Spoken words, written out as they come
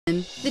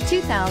The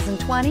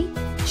 2020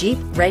 Jeep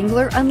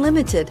Wrangler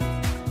Unlimited.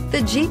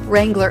 The Jeep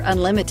Wrangler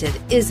Unlimited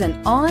is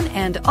an on-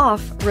 and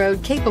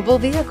off-road capable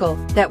vehicle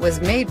that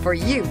was made for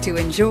you to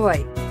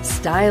enjoy.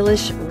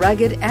 Stylish,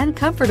 rugged, and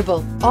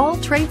comfortable, all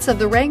traits of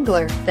the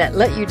Wrangler that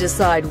let you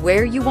decide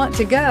where you want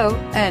to go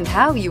and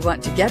how you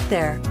want to get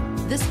there.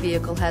 This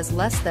vehicle has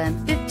less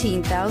than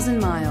 15,000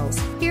 miles.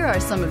 Here are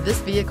some of this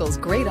vehicle's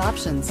great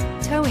options: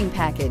 towing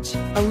package,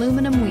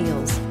 aluminum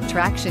wheels,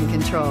 traction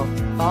control,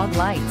 fog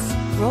lights,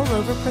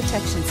 rollover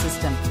protection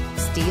system,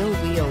 steel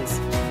wheels,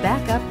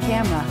 backup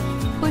camera,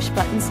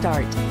 push-button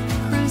start,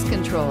 cruise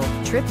control,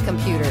 trip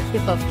computer.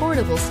 If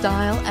affordable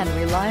style and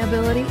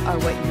reliability are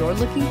what you're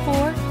looking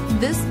for,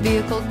 this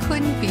vehicle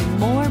couldn't be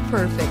more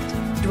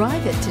perfect.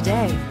 Drive it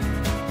today.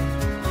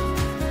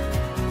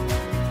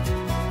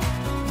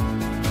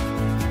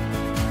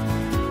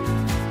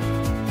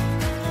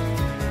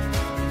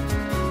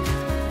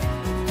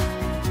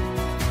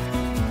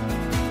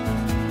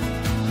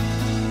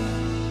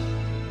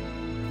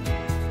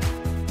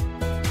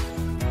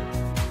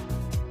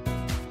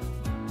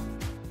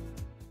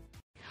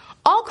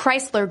 All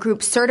Chrysler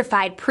Group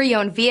certified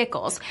pre-owned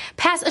vehicles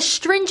pass a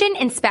stringent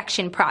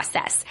inspection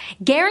process,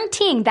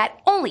 guaranteeing that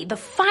only the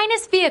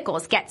finest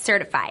vehicles get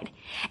certified.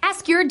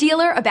 Ask your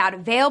dealer about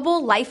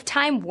available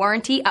lifetime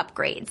warranty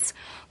upgrades.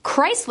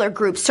 Chrysler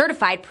Group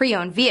certified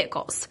pre-owned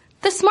vehicles,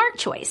 the smart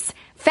choice,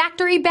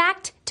 factory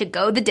backed to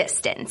go the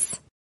distance.